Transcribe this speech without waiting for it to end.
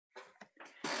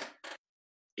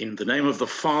In the name of the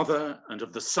Father, and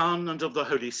of the Son, and of the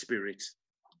Holy Spirit.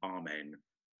 Amen.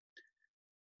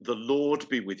 The Lord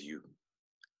be with you,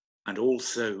 and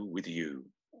also with you.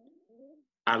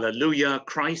 Alleluia,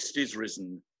 Christ is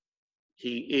risen.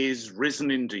 He is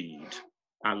risen indeed.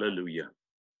 Alleluia.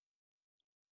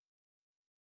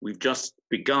 We've just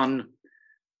begun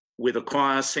with a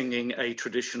choir singing a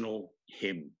traditional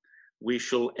hymn. We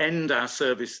shall end our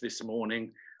service this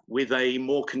morning with a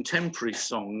more contemporary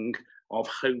song of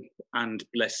hope and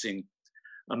blessing,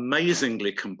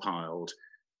 amazingly compiled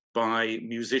by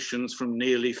musicians from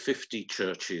nearly 50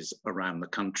 churches around the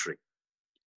country.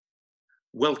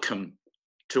 Welcome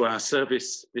to our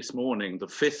service this morning, the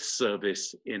 5th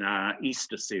service in our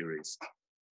Easter series,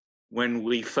 when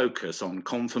we focus on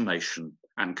confirmation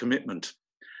and commitment.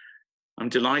 I'm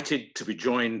delighted to be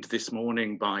joined this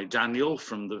morning by Daniel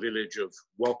from the village of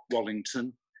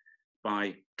Wallington,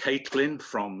 by Caitlin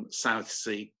from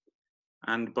Southsea,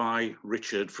 and by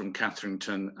Richard from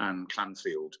Catherington and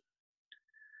Clanfield.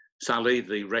 Sally,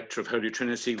 the rector of Holy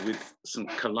Trinity with St.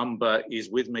 Columba, is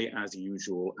with me as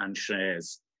usual and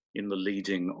shares in the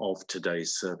leading of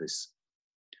today's service.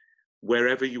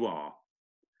 Wherever you are,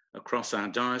 across our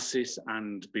diocese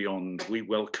and beyond, we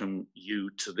welcome you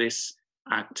to this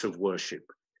act of worship.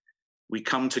 We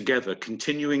come together,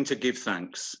 continuing to give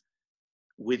thanks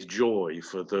with joy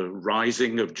for the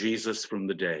rising of Jesus from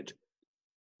the dead.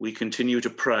 We continue to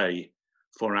pray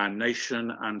for our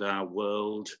nation and our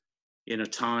world in a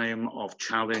time of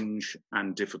challenge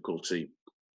and difficulty.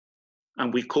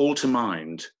 And we call to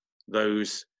mind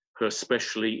those who are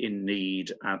especially in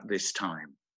need at this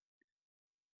time.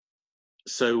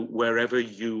 So wherever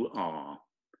you are,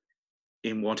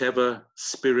 in whatever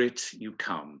spirit you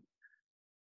come,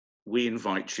 we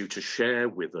invite you to share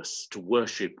with us, to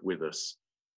worship with us,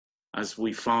 as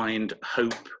we find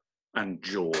hope and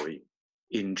joy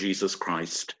in Jesus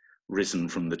Christ, risen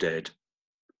from the dead.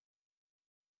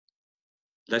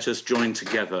 Let us join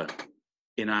together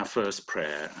in our first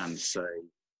prayer and say,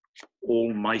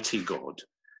 Almighty God,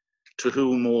 to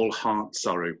whom all hearts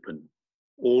are open,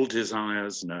 all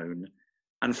desires known,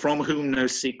 and from whom no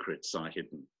secrets are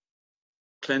hidden,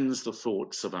 cleanse the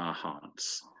thoughts of our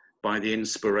hearts by the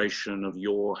inspiration of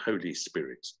your Holy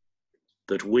Spirit,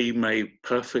 that we may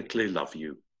perfectly love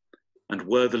you and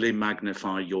worthily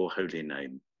magnify your holy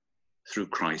name, through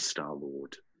Christ our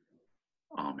Lord.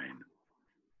 Amen.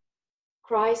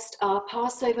 Christ, our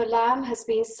Passover lamb, has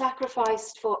been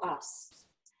sacrificed for us.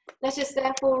 Let us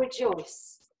therefore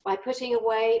rejoice by putting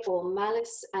away all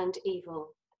malice and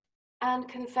evil, and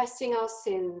confessing our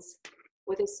sins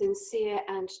with a sincere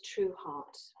and true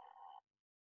heart.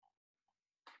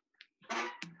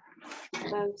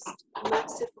 Most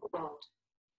merciful God,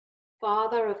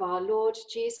 Father of our Lord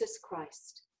Jesus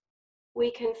Christ, we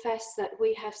confess that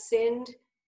we have sinned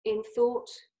in thought,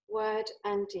 word,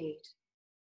 and deed.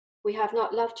 We have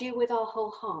not loved you with our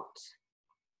whole heart.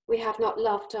 We have not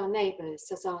loved our neighbours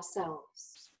as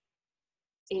ourselves.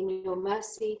 In your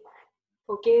mercy,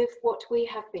 forgive what we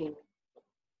have been.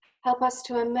 Help us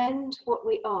to amend what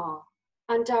we are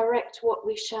and direct what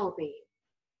we shall be,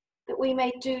 that we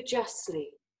may do justly,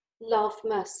 love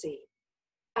mercy,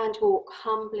 and walk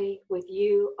humbly with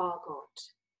you, our God.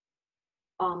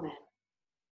 Amen.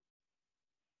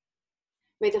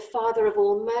 May the Father of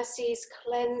all mercies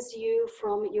cleanse you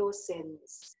from your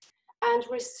sins and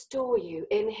restore you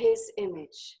in his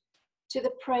image, to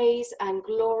the praise and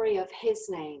glory of his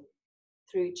name,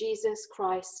 through Jesus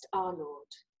Christ our Lord.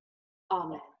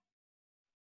 Amen.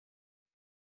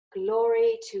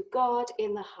 Glory to God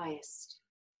in the highest,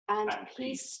 and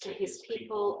peace to his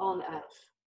people on earth.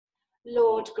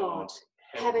 Lord God,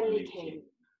 heavenly King,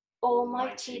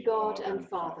 almighty God and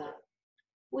Father,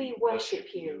 we worship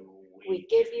you, we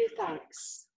give you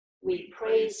thanks, we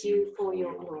praise you for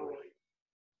your glory.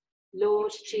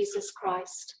 Lord Jesus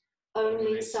Christ,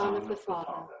 only Son of the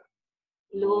Father,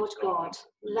 Lord God,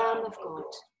 Lamb of God,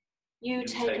 you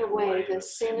take away the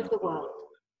sin of the world,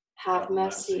 have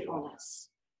mercy on us.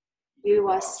 You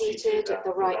are seated at the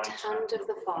right hand of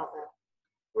the Father,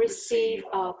 receive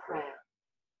our prayer.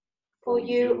 For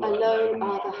you alone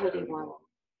are the Holy One,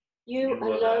 you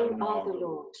alone are the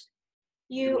Lord,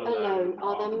 you alone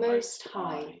are the Most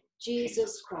High,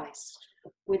 Jesus Christ,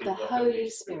 with the Holy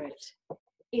Spirit,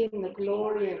 in the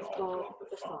glory of God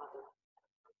the Father.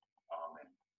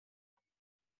 Amen.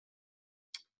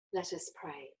 Let us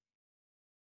pray.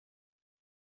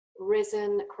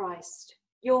 Risen Christ,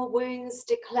 your wounds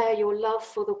declare your love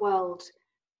for the world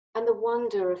and the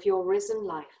wonder of your risen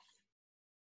life.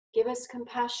 Give us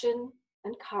compassion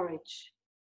and courage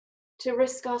to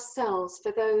risk ourselves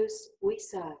for those we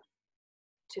serve,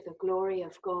 to the glory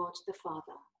of God the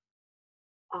Father.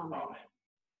 Amen.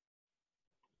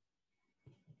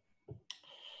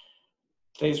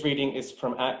 Today's reading is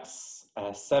from Acts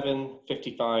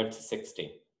 7:55 to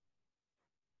 60.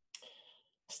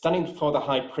 Standing before the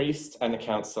high priest and the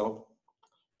council,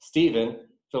 Stephen,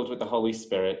 filled with the Holy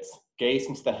Spirit, gazed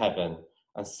into the heaven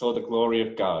and saw the glory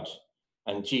of God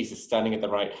and Jesus standing at the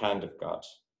right hand of God.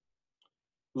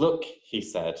 "Look," he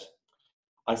said,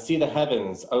 "I see the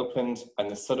heavens opened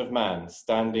and the Son of Man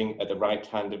standing at the right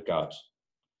hand of God."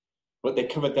 But they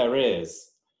covered their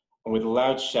ears, and with a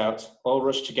loud shout, all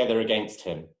rushed together against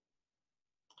him.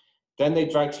 Then they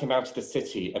dragged him out of the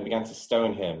city and began to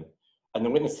stone him, and the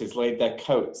witnesses laid their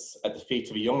coats at the feet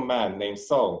of a young man named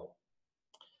Saul.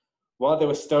 While they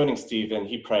were stoning Stephen,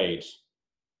 he prayed,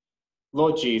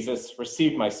 "Lord Jesus,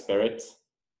 receive my spirit."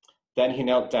 Then he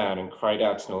knelt down and cried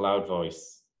out in a loud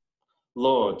voice,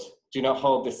 "Lord, do not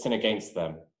hold this sin against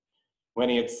them." When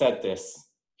he had said this,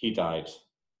 he died.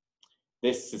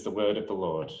 This is the word of the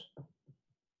Lord.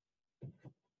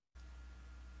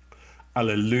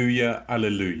 Alleluia,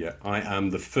 alleluia. I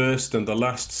am the first and the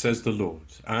last, says the Lord,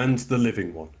 and the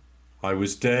living one. I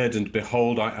was dead, and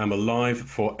behold, I am alive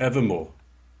for evermore.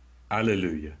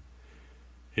 Alleluia.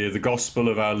 Hear the gospel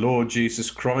of our Lord Jesus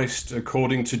Christ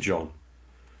according to John.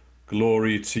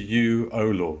 Glory to you, O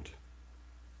Lord.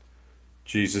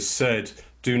 Jesus said,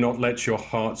 "Do not let your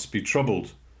hearts be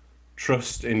troubled.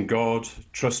 Trust in God,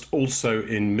 trust also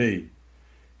in me.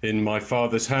 In my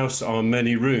Father's house are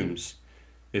many rooms.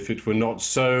 If it were not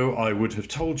so, I would have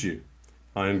told you.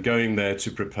 I am going there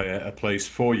to prepare a place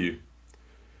for you.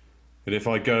 And if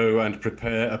I go and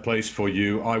prepare a place for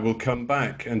you, I will come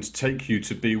back and take you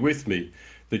to be with me,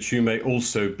 that you may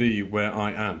also be where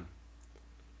I am.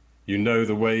 You know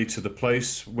the way to the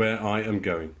place where I am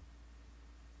going."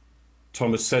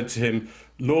 Thomas said to him,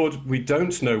 "Lord, we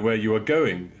don't know where you are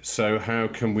going, so how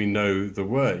can we know the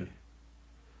way?"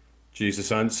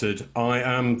 Jesus answered, "I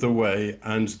am the way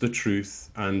and the truth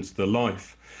and the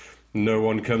life. No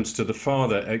one comes to the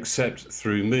Father except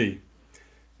through me.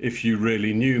 If you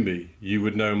really knew me, you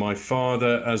would know my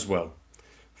Father as well.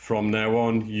 From now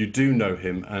on, you do know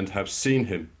him and have seen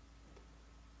him."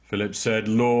 Philip said,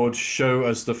 "Lord, show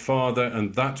us the Father,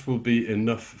 and that will be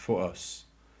enough for us."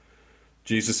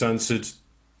 Jesus answered,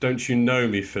 "Don't you know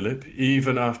me, Philip,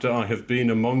 even after I have been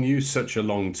among you such a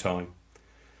long time?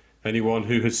 Anyone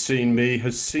who has seen me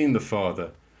has seen the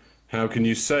Father. How can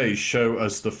you say, 'Show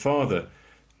us the Father'?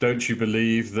 Don't you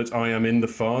believe that I am in the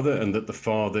Father and that the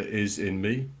Father is in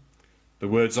me? The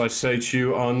words I say to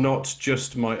you are not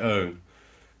just my own.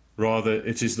 Rather,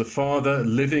 it is the Father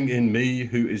living in me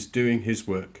who is doing his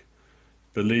work.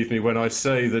 Believe me when I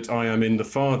say that I am in the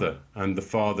Father and the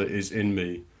Father is in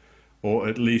me, or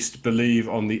at least believe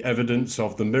on the evidence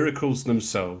of the miracles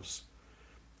themselves.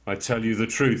 I tell you the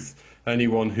truth,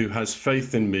 anyone who has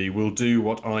faith in me will do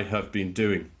what I have been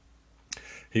doing.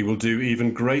 He will do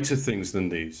even greater things than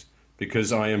these,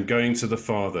 because I am going to the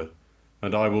Father,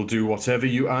 and I will do whatever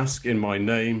you ask in my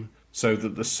name, so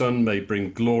that the Son may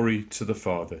bring glory to the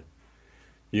Father.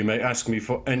 You may ask me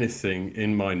for anything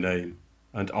in my name,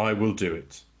 and I will do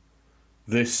it.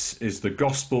 This is the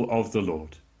gospel of the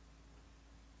Lord.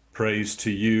 Praise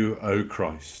to you, O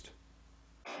Christ."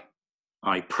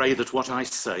 I pray that what I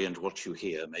say and what you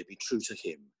hear may be true to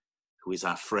him, who is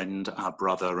our friend, our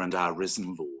brother, and our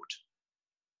risen Lord.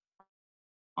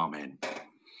 Amen.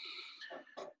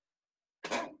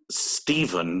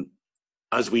 Stephen,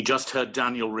 as we just heard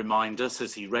Daniel remind us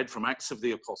as he read from Acts of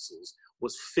the Apostles,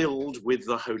 was filled with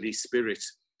the Holy Spirit.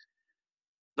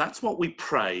 That's what we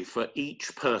pray for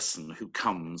each person who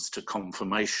comes to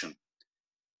confirmation.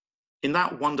 In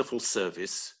that wonderful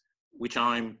service, which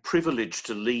I'm privileged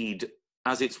to lead,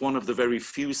 as it's one of the very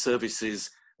few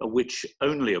services of which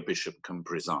only a bishop can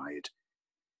preside,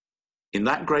 in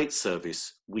that great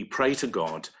service, we pray to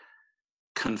God,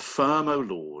 "Confirm, O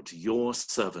Lord, your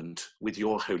servant with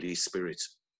your Holy Spirit."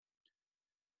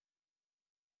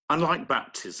 Unlike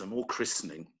baptism or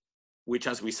christening, which,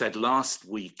 as we said last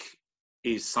week,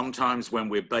 is sometimes when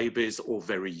we're babies or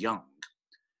very young,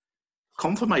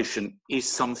 confirmation is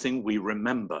something we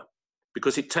remember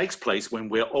because it takes place when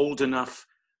we're old enough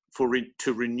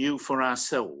to renew for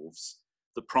ourselves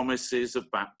the promises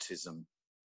of baptism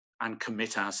and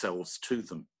commit ourselves to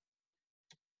them.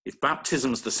 If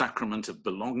baptism is the sacrament of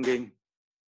belonging,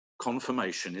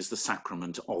 confirmation is the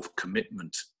sacrament of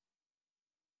commitment.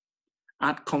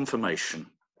 At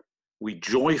confirmation, we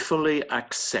joyfully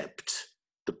accept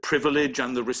the privilege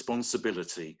and the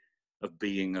responsibility of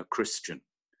being a Christian.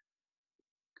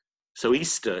 So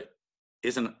Easter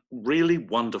is a really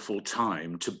wonderful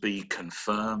time to be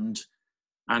confirmed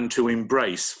and to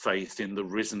embrace faith in the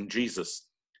risen Jesus.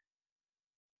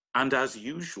 And as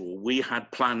usual, we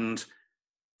had planned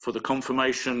for the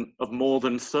confirmation of more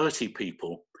than 30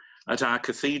 people at our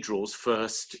cathedral's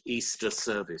first Easter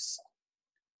service.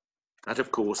 That,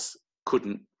 of course,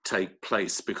 couldn't take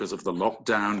place because of the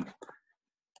lockdown.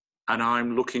 And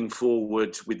I'm looking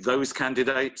forward with those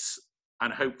candidates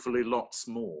and hopefully lots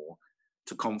more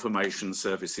to confirmation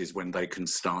services when they can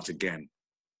start again.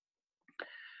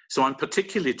 So I'm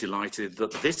particularly delighted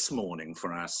that this morning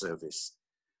for our service,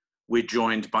 we're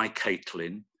joined by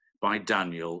Caitlin, by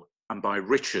Daniel, and by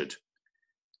Richard.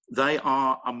 They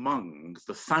are among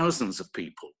the thousands of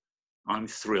people I'm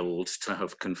thrilled to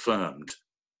have confirmed.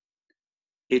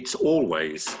 It's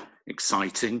always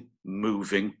exciting,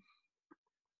 moving,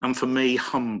 and for me,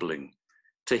 humbling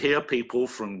to hear people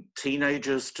from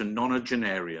teenagers to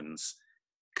nonagenarians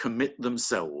commit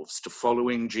themselves to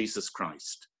following Jesus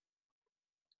Christ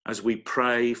as we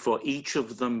pray for each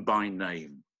of them by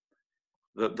name,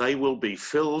 that they will be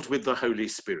filled with the Holy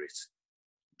Spirit,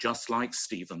 just like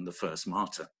Stephen, the first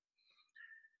martyr.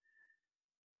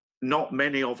 Not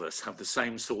many of us have the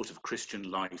same sort of Christian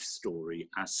life story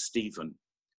as Stephen.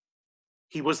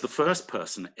 He was the first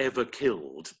person ever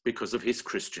killed because of his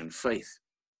Christian faith.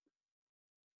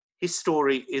 His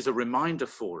story is a reminder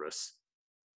for us,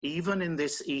 even in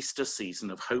this Easter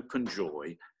season of hope and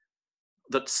joy,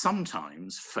 that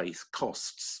sometimes faith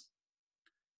costs.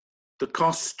 The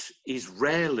cost is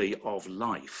rarely of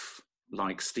life,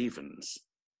 like Stephen's,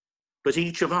 but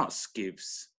each of us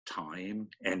gives time,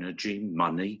 energy,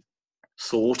 money,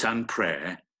 thought and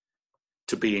prayer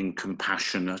to being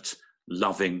compassionate,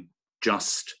 loving,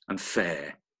 just and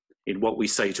fair in what we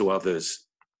say to others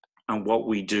and what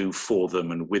we do for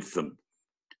them and with them.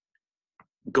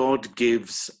 God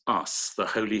gives us the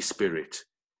Holy Spirit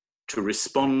to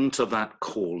respond to that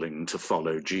calling to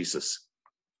follow Jesus.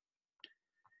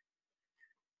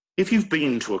 If you've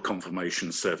been to a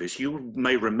confirmation service, you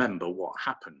may remember what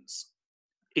happens.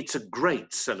 It's a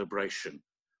great celebration,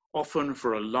 often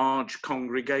for a large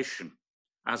congregation,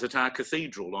 as at our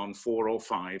cathedral on 4 or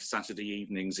 5 Saturday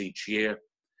evenings each year,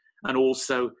 and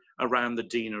also around the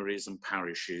deaneries and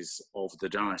parishes of the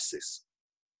diocese.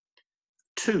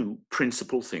 2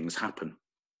 principal things happen.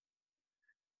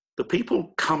 The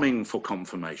people coming for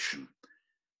confirmation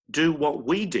do what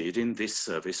we did in this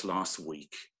service last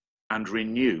week and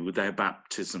renew their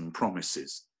baptism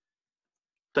promises.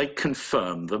 They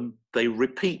confirm them, they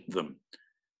repeat them,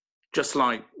 just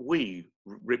like we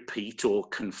repeat or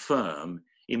confirm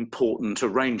important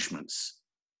arrangements.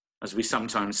 As we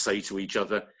sometimes say to each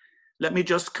other, let me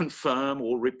just confirm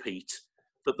or repeat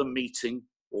that the meeting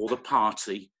or the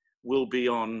party will be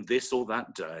on this or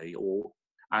that day or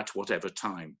at whatever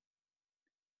time.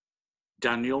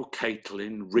 Daniel,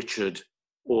 Caitlin, Richard,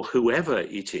 or whoever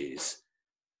it is,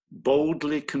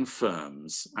 boldly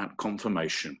confirms at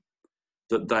confirmation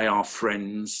that they are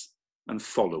friends and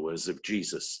followers of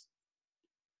Jesus.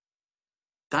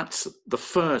 That's the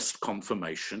first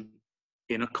confirmation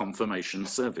in a confirmation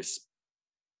service.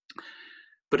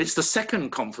 But it's the second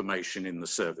confirmation in the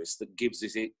service that gives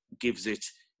it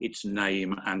its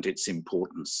name and its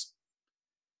importance.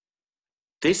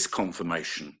 This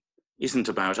confirmation isn't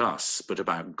about us, but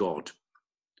about God.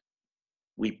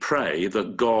 We pray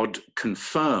that God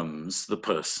confirms the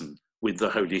person with the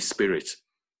Holy Spirit.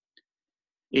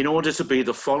 In order to be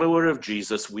the follower of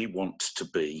Jesus we want to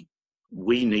be,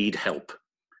 we need help.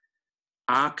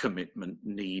 Our commitment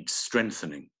needs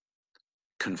strengthening,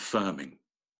 confirming.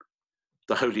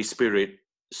 The Holy Spirit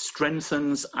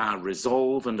strengthens our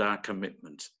resolve and our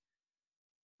commitment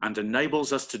and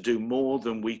enables us to do more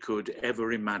than we could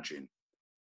ever imagine,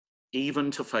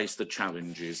 even to face the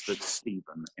challenges that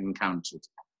Stephen encountered.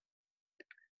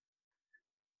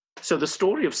 So the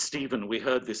story of Stephen we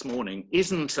heard this morning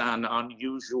isn't an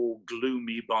unusual,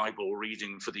 gloomy Bible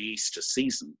reading for the Easter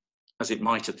season, as it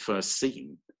might at first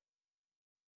seem,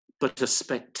 but a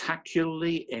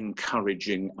spectacularly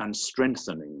encouraging and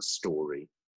strengthening story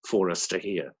for us to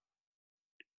hear.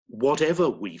 Whatever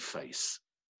we face,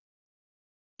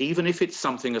 even if it's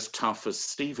something as tough as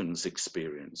Stephen's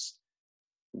experience,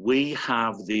 we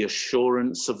have the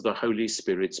assurance of the Holy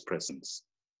Spirit's presence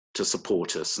to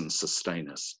support us and sustain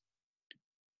us.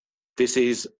 This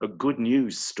is a good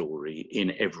news story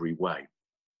in every way.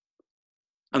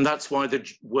 And that's why the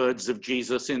words of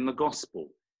Jesus in the gospel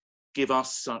give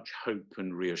us such hope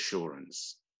and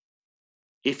reassurance.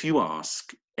 If you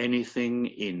ask anything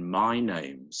in my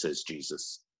name, says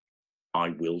Jesus, I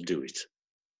will do it.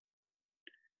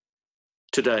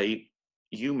 Today,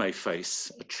 you may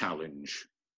face a challenge,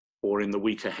 or in the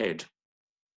week ahead.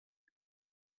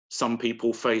 Some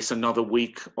people face another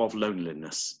week of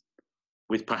loneliness,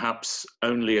 with perhaps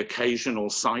only occasional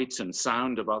sight and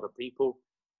sound of other people,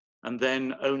 and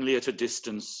then only at a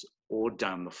distance or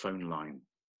down the phone line.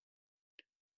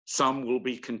 Some will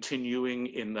be continuing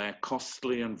in their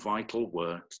costly and vital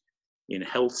work in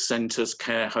health centres,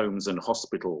 care homes and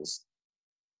hospitals,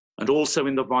 and also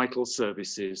in the vital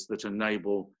services that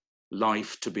enable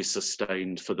life to be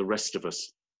sustained for the rest of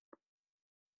us.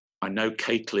 I know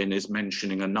Caitlin is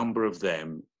mentioning a number of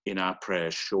them in our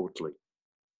prayers shortly.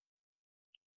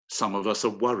 Some of us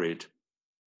are worried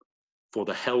for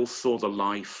the health or the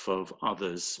life of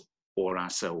others or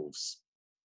ourselves.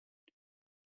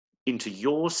 Into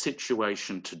your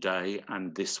situation today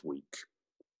and this week,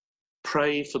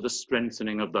 pray for the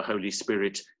strengthening of the Holy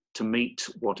Spirit to meet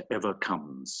whatever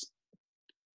comes.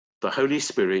 The Holy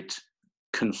Spirit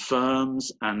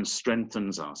confirms and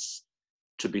strengthens us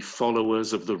to be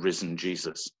followers of the risen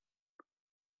Jesus.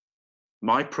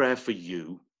 My prayer for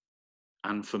you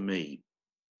and for me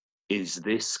is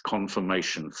this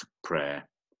confirmation prayer.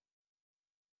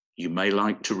 You may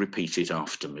like to repeat it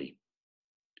after me.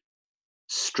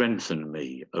 Strengthen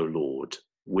me, O Lord,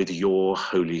 with your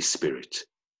Holy Spirit.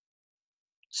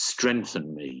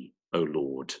 Strengthen me, O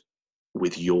Lord,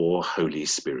 with your Holy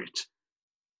Spirit.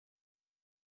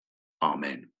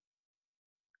 Amen.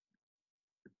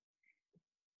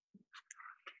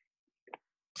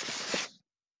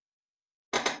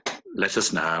 Let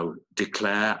us now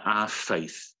declare our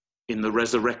faith in the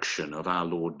resurrection of our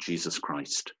Lord Jesus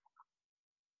Christ.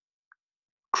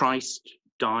 Christ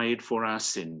died for our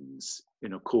sins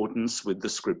in accordance with the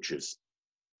Scriptures.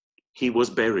 He was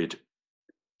buried.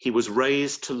 He was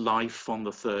raised to life on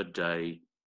the third day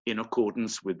in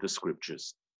accordance with the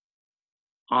Scriptures.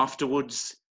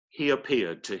 Afterwards, he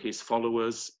appeared to his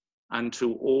followers and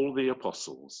to all the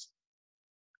apostles.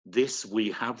 This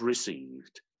we have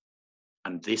received,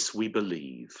 and this we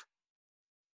believe.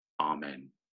 Amen.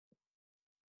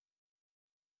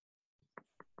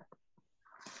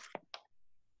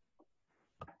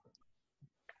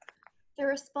 The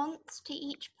response to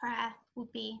each prayer will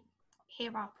be,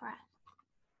 hear our prayer.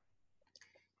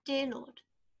 Dear Lord,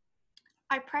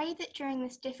 I pray that during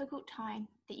this difficult time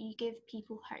that you give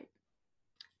people hope.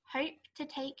 Hope to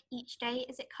take each day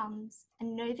as it comes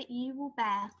and know that you will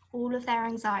bear all of their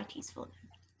anxieties for them.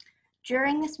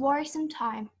 During this worrisome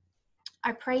time,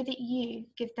 I pray that you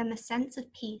give them a sense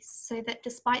of peace so that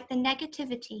despite the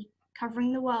negativity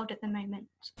covering the world at the moment,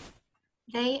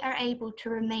 they are able to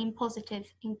remain positive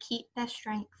and keep their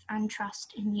strength and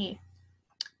trust in you.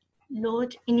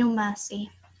 Lord, in your mercy,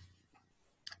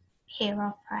 hear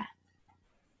our prayer.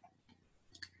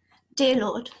 Dear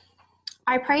Lord,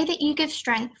 I pray that you give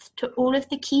strength to all of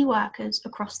the key workers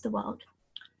across the world,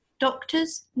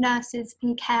 doctors, nurses,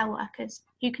 and care workers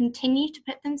who continue to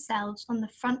put themselves on the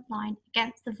front line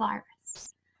against the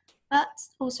virus, but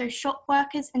also shop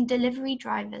workers and delivery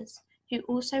drivers who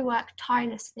also work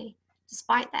tirelessly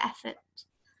despite the effort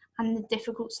and the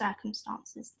difficult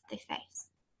circumstances that they face.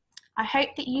 I hope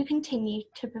that you continue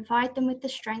to provide them with the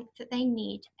strength that they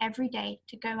need every day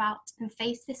to go out and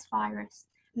face this virus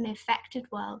and the affected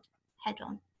world head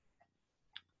on.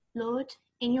 Lord,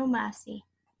 in your mercy,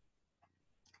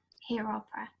 hear our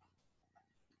prayer.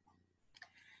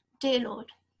 Dear Lord,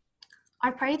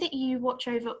 I pray that you watch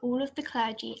over all of the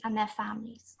clergy and their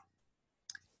families.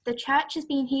 The Church has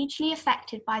been hugely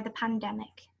affected by the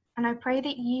pandemic, and I pray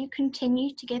that you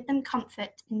continue to give them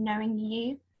comfort in knowing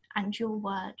you and your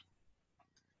word.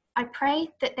 I pray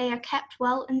that they are kept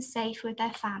well and safe with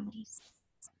their families,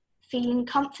 feeling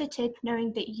comforted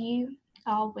knowing that you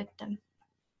are with them.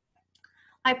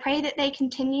 I pray that they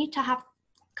continue to have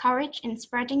courage in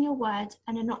spreading your word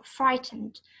and are not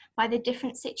frightened by the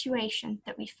different situation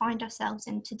that we find ourselves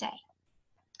in today,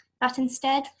 but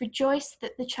instead rejoice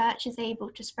that the Church is able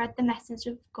to spread the message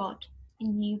of God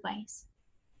in new ways.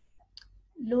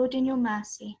 Lord, in your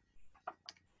mercy,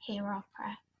 hear our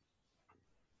prayer.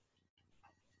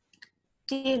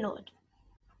 Dear Lord,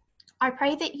 I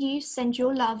pray that you send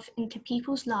your love into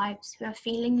people's lives who are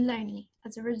feeling lonely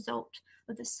as a result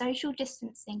of the social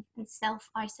distancing and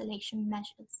self-isolation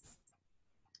measures.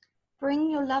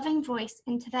 Bring your loving voice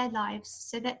into their lives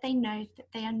so that they know that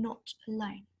they are not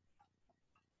alone.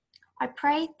 I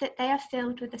pray that they are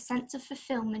filled with a sense of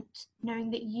fulfillment, knowing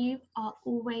that you are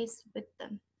always with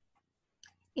them.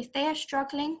 If they are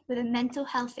struggling with a mental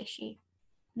health issue,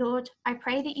 Lord, I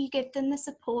pray that you give them the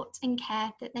support and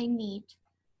care that they need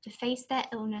to face their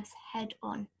illness head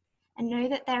on and know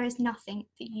that there is nothing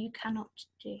that you cannot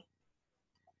do.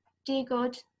 Dear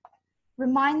God,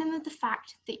 remind them of the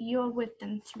fact that you are with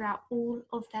them throughout all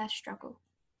of their struggle.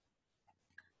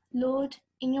 Lord,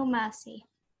 in your mercy,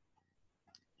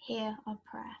 hear our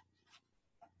prayer.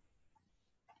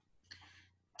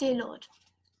 Dear Lord,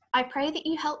 I pray that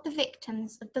you help the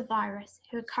victims of the virus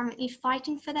who are currently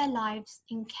fighting for their lives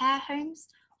in care homes,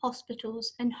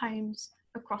 hospitals, and homes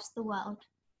across the world.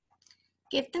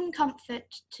 Give them comfort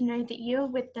to know that you are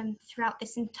with them throughout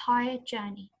this entire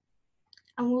journey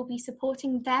and will be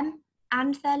supporting them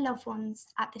and their loved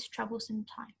ones at this troublesome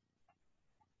time.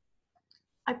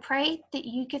 I pray that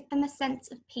you give them a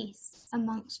sense of peace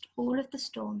amongst all of the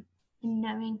storm in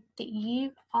knowing that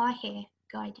you are here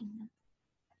guiding them.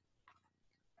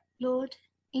 Lord,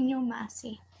 in your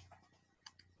mercy,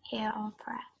 hear our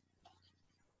prayer.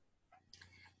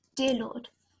 Dear Lord,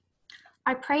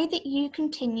 I pray that you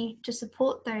continue to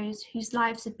support those whose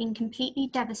lives have been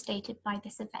completely devastated by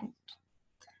this event,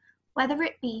 whether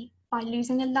it be by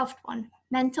losing a loved one,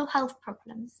 mental health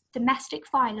problems, domestic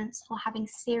violence, or having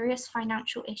serious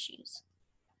financial issues.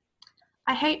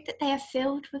 I hope that they are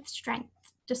filled with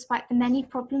strength despite the many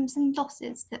problems and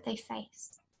losses that they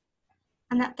face,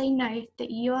 and that they know that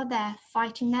you are there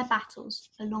fighting their battles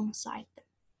alongside them.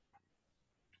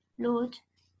 Lord,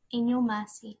 in your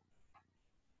mercy,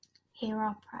 hear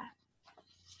our prayer.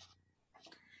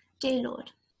 Dear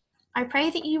Lord, I pray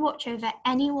that you watch over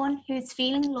anyone who is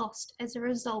feeling lost as a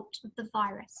result of the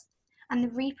virus and the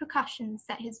repercussions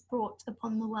that it has brought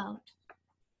upon the world.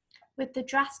 With the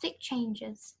drastic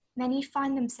changes, many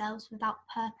find themselves without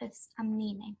purpose and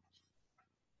meaning.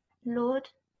 Lord,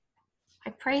 I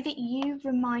pray that you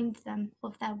remind them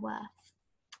of their worth,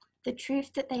 the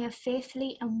truth that they are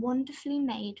fearfully and wonderfully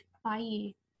made by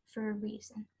you for a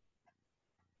reason.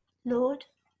 Lord,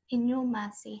 in your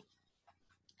mercy,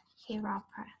 hear our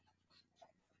prayer.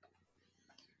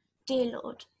 Dear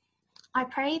Lord, I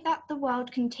pray that the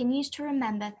world continues to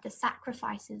remember the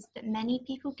sacrifices that many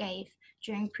people gave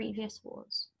during previous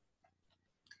wars.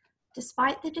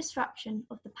 Despite the disruption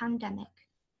of the pandemic,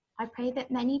 I pray that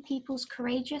many people's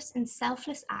courageous and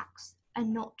selfless acts are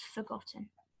not forgotten.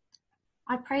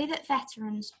 I pray that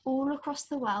veterans all across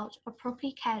the world are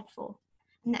properly cared for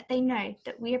and that they know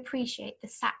that we appreciate the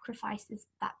sacrifices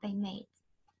that they made.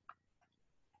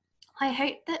 I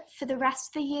hope that for the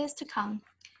rest of the years to come,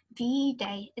 VE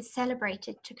Day is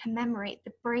celebrated to commemorate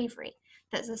the bravery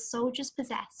that the soldiers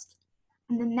possessed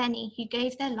and the many who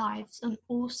gave their lives on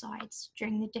all sides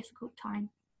during the difficult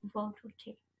time of World War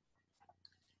II.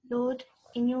 Lord,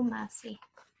 in your mercy,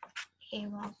 hear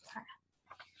our prayer.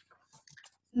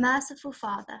 Merciful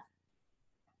Father,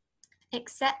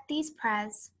 accept these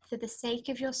prayers for the sake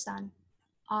of your Son,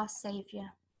 our Saviour,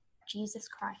 Jesus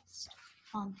Christ.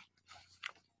 Amen.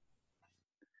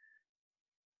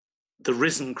 The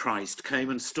risen Christ came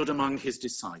and stood among his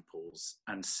disciples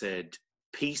and said,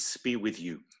 "Peace be with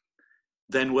you."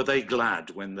 Then were they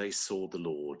glad when they saw the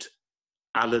Lord.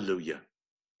 Alleluia.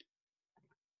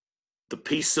 The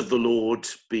peace of the Lord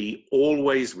be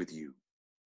always with you,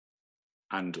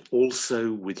 and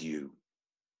also with you.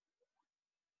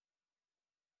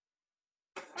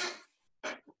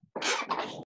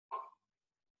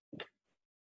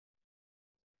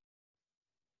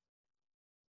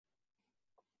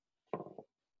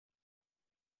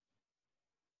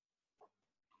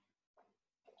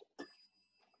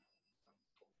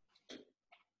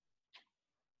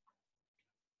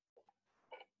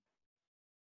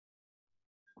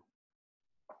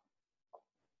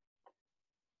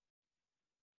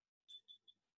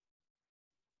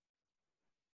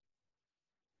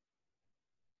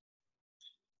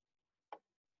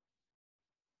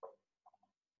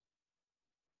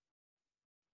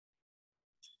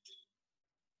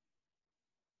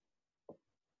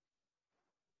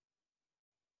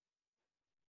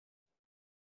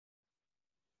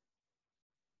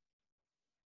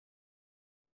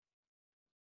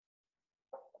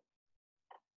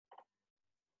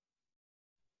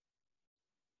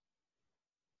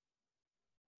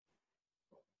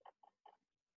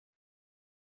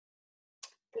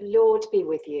 The Lord be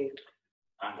with you.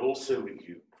 And also with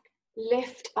you.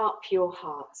 Lift up your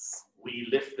hearts. We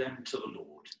lift them to the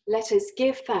Lord. Let us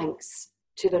give thanks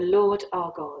to the Lord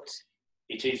our God.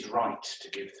 It is right to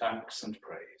give thanks and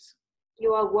praise.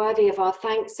 You are worthy of our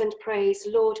thanks and praise,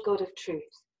 Lord God of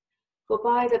truth. For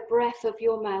by the breath of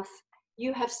your mouth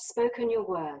you have spoken your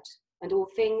word, and all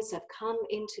things have come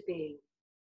into being.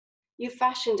 You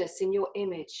fashioned us in your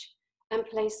image and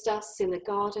placed us in the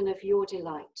garden of your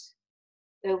delight.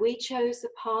 Though we chose the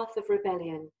path of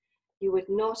rebellion, you would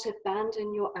not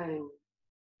abandon your own.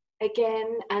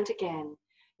 Again and again,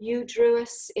 you drew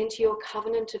us into your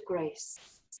covenant of grace.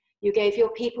 You gave your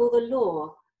people the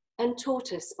law and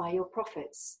taught us by your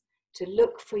prophets to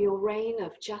look for your reign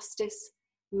of justice,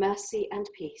 mercy, and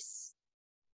peace.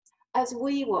 As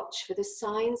we watch for the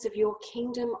signs of your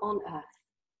kingdom on earth,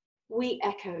 we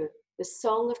echo the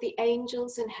song of the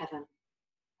angels in heaven,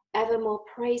 evermore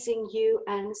praising you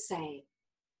and saying,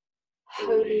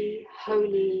 Holy,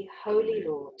 holy, holy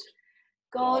Lord,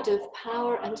 God of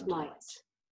power and might,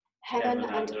 heaven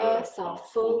and earth are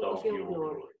full of your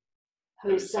glory.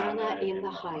 Hosanna in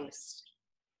the highest.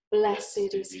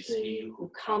 Blessed is he who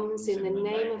comes in the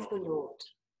name of the Lord.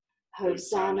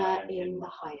 Hosanna in the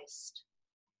highest.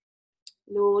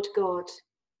 Lord God,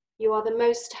 you are the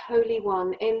most holy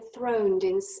one, enthroned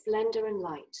in splendor and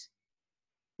light.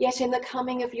 Yet in the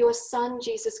coming of your Son,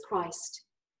 Jesus Christ,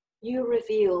 you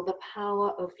reveal the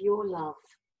power of your love,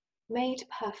 made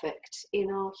perfect in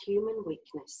our human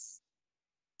weakness.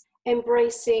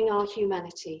 Embracing our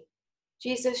humanity,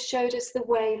 Jesus showed us the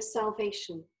way of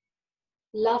salvation.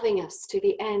 Loving us to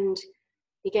the end,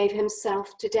 he gave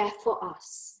himself to death for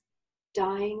us,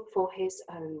 dying for his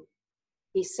own.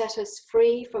 He set us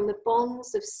free from the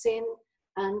bonds of sin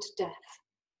and death,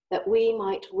 that we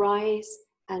might rise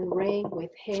and reign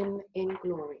with him in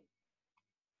glory.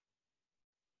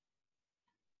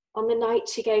 On the night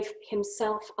he gave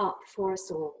himself up for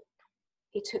us all,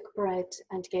 he took bread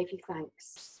and gave you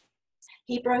thanks.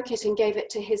 He broke it and gave it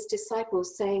to his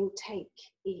disciples, saying, Take,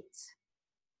 eat.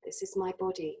 This is my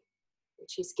body,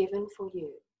 which is given for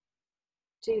you.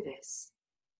 Do this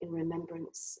in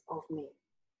remembrance of me.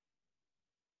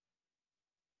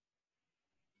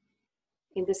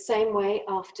 In the same way,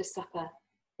 after supper,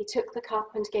 he took the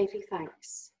cup and gave you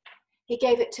thanks. He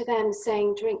gave it to them,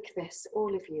 saying, Drink this,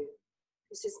 all of you.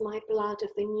 This is my blood of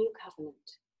the new covenant,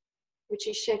 which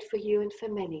is shed for you and for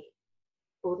many,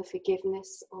 for the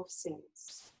forgiveness of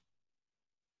sins.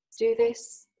 Do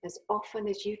this as often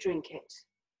as you drink it,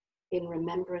 in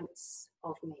remembrance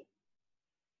of me.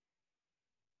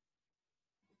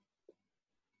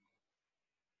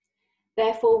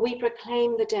 Therefore, we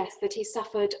proclaim the death that he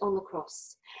suffered on the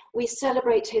cross. We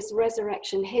celebrate his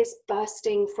resurrection, his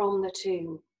bursting from the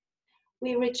tomb.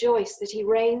 We rejoice that he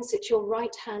reigns at your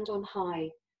right hand on high,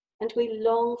 and we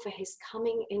long for his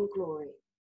coming in glory.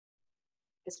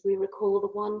 As we recall the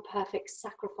one perfect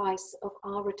sacrifice of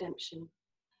our redemption,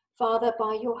 Father,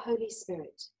 by your Holy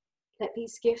Spirit, let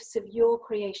these gifts of your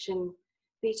creation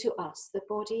be to us the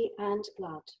body and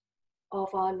blood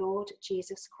of our Lord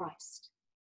Jesus Christ.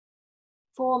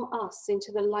 Form us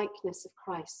into the likeness of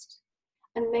Christ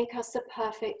and make us a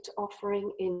perfect offering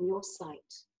in your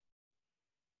sight.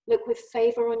 Look with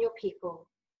favor on your people,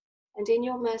 and in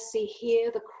your mercy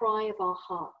hear the cry of our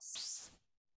hearts.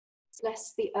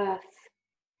 Bless the earth,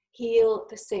 heal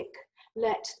the sick,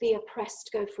 let the oppressed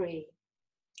go free,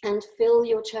 and fill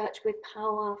your church with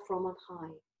power from on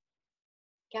high.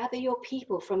 Gather your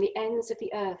people from the ends of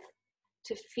the earth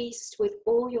to feast with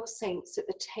all your saints at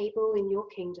the table in your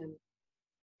kingdom,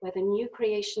 where the new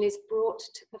creation is brought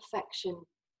to perfection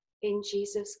in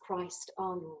Jesus Christ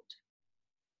our Lord,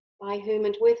 by whom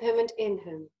and with whom and in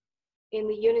whom, in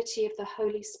the unity of the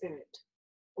Holy Spirit,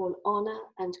 all honor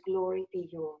and glory be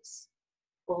yours,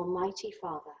 Almighty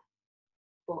Father,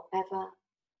 forever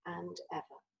and ever.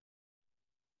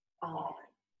 Amen.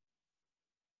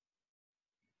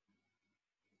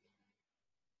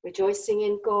 Rejoicing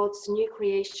in God's new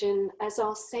creation, as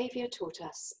our Saviour taught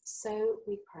us, so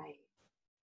we pray.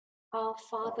 Our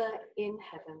Father in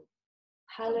heaven,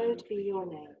 hallowed be your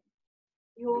name.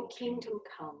 Your kingdom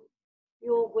come,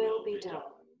 your will be done,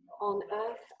 on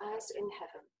earth as in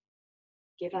heaven.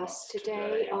 Give us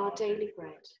today our daily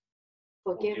bread.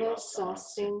 Forgive us our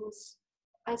sins,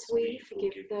 as we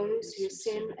forgive those who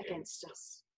sin against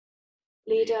us.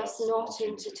 Lead us not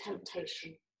into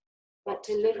temptation, but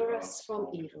deliver us from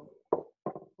evil.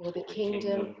 For the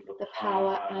kingdom, the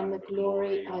power, and the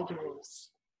glory are yours,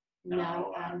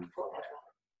 now and forever.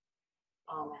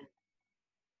 Amen.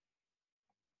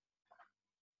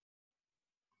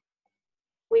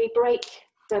 We break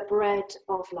the bread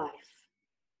of life,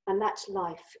 and that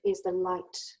life is the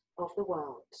light of the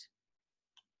world.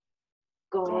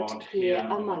 God, here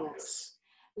among us,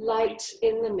 light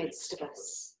in the midst of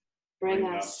us, bring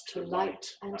us to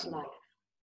light and life.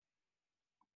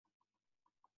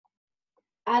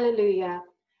 Alleluia,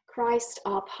 Christ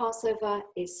our Passover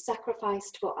is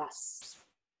sacrificed for us.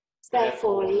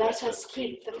 Therefore let us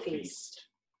keep the feast.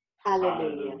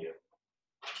 Alleluia.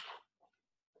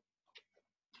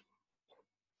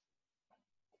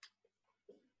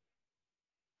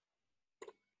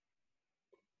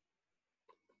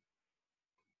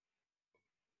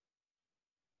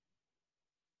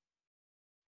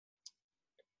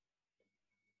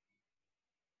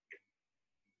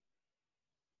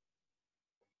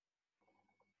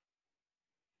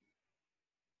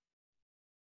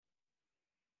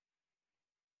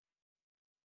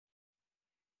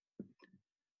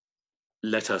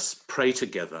 Let us pray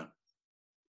together.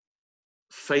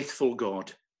 Faithful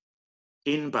God,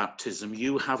 in baptism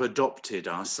you have adopted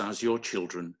us as your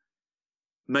children,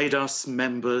 made us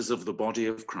members of the body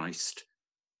of Christ,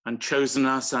 and chosen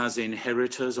us as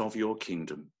inheritors of your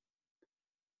kingdom.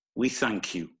 We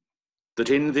thank you that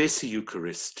in this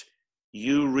Eucharist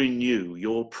you renew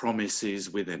your promises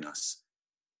within us.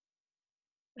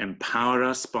 Empower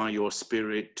us by your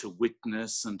Spirit to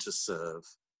witness and to serve,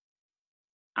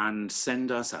 and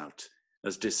send us out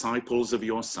as disciples of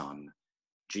your Son,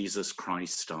 Jesus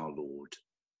Christ our Lord.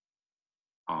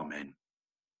 Amen.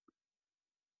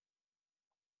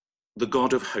 The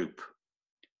God of hope,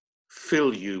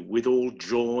 fill you with all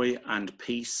joy and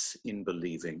peace in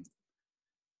believing,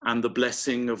 and the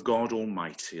blessing of God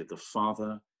Almighty, the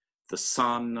Father, the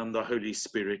Son, and the Holy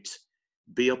Spirit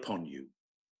be upon you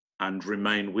and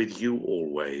remain with you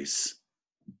always.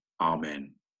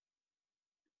 Amen.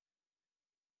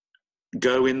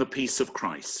 Go in the peace of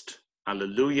Christ.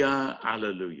 Alleluia,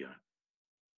 alleluia.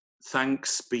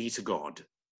 Thanks be to God.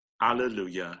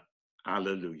 Alleluia,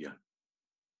 alleluia.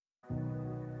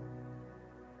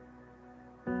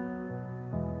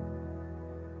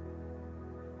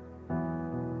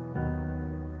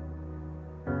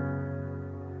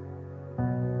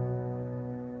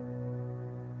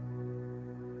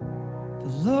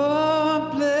 The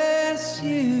Lord bless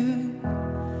you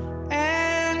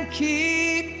and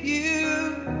keep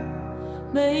you.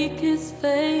 Make his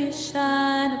face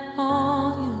shine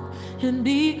upon you and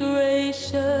be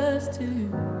gracious to you.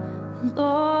 The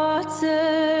Lord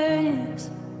turn his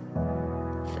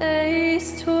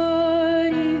face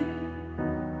toward you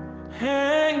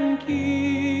and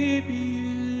give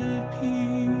you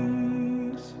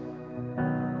peace.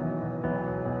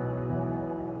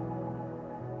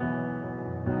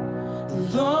 The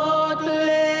Lord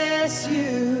bless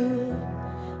you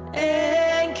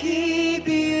and keep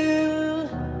you.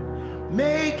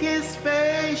 Make his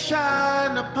face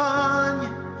shine upon you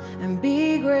and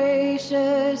be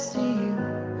gracious to you.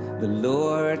 The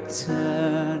Lord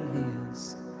turn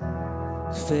his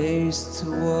face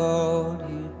toward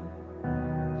you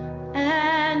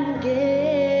and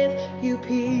give you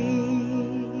peace.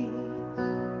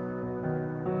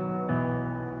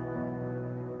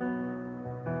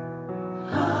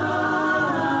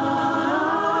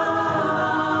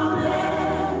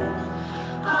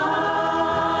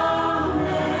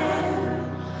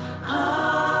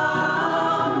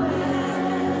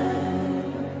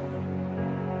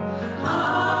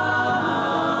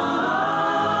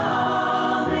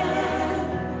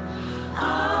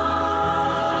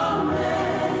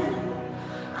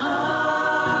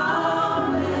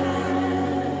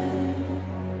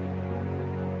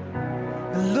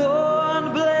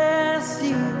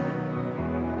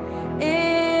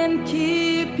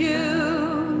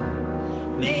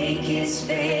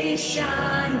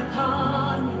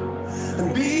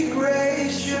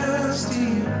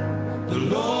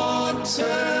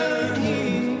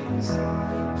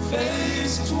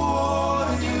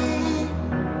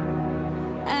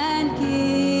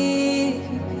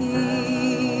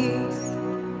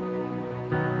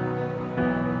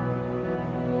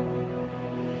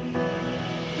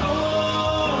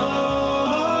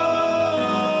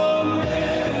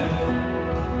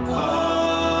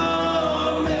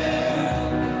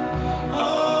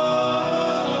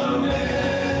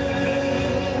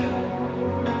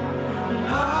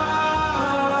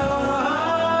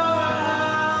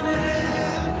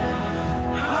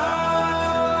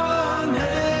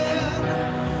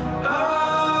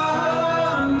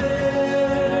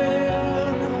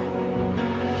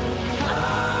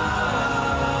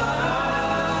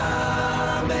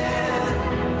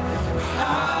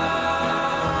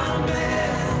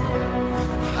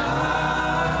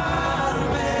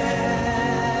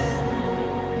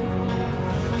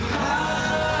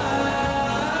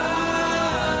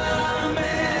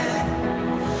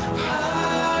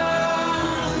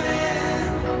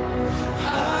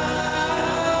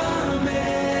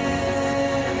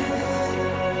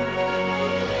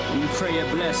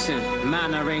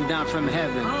 Manna rain down from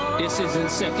heaven. This isn't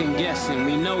second guessing.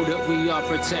 We know that we are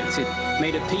protected.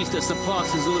 May the peace that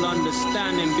surpasses all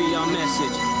understanding be our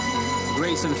message.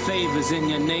 Grace and favors in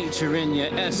your nature, in your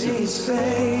essence. May his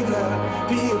favor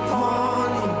be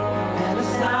upon you and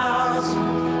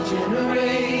 1,000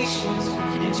 generations,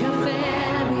 and your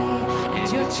family,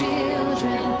 and your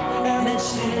children, and their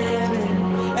children,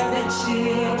 and their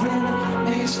children.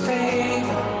 May his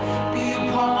favor be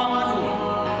upon you.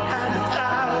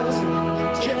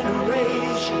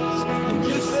 Generations, and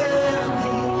your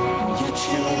family, and your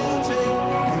children,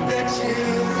 and their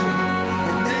children,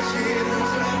 and their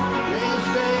children. May his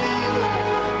favor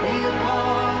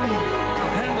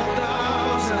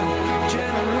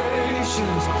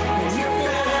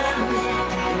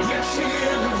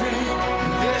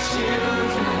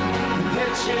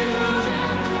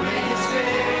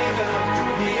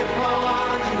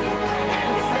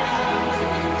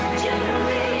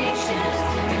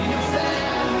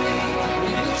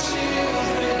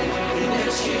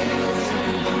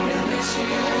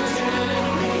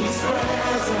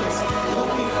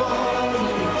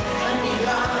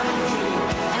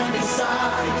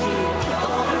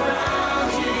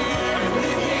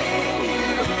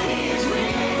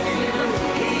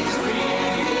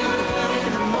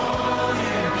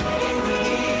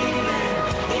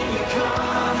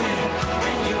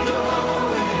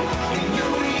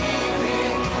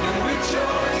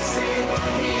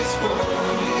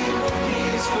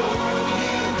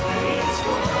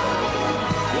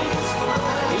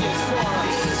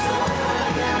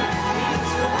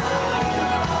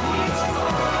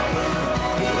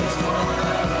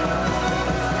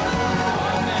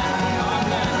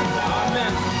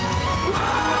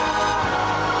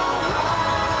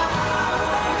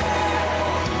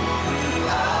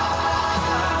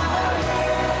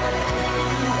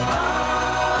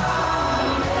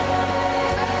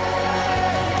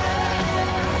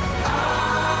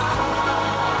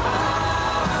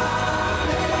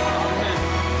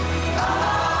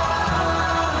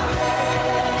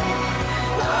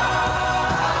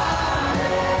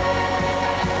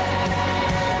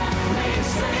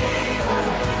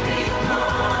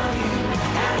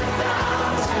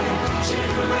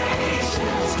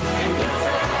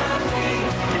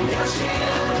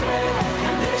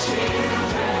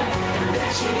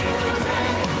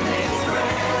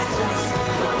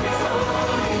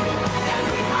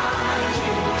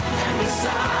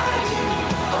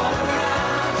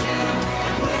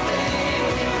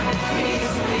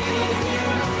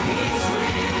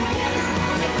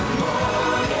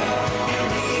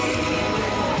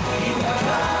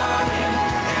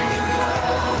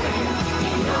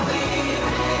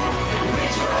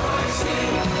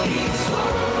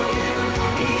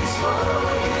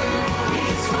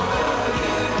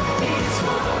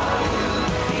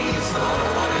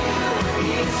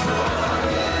is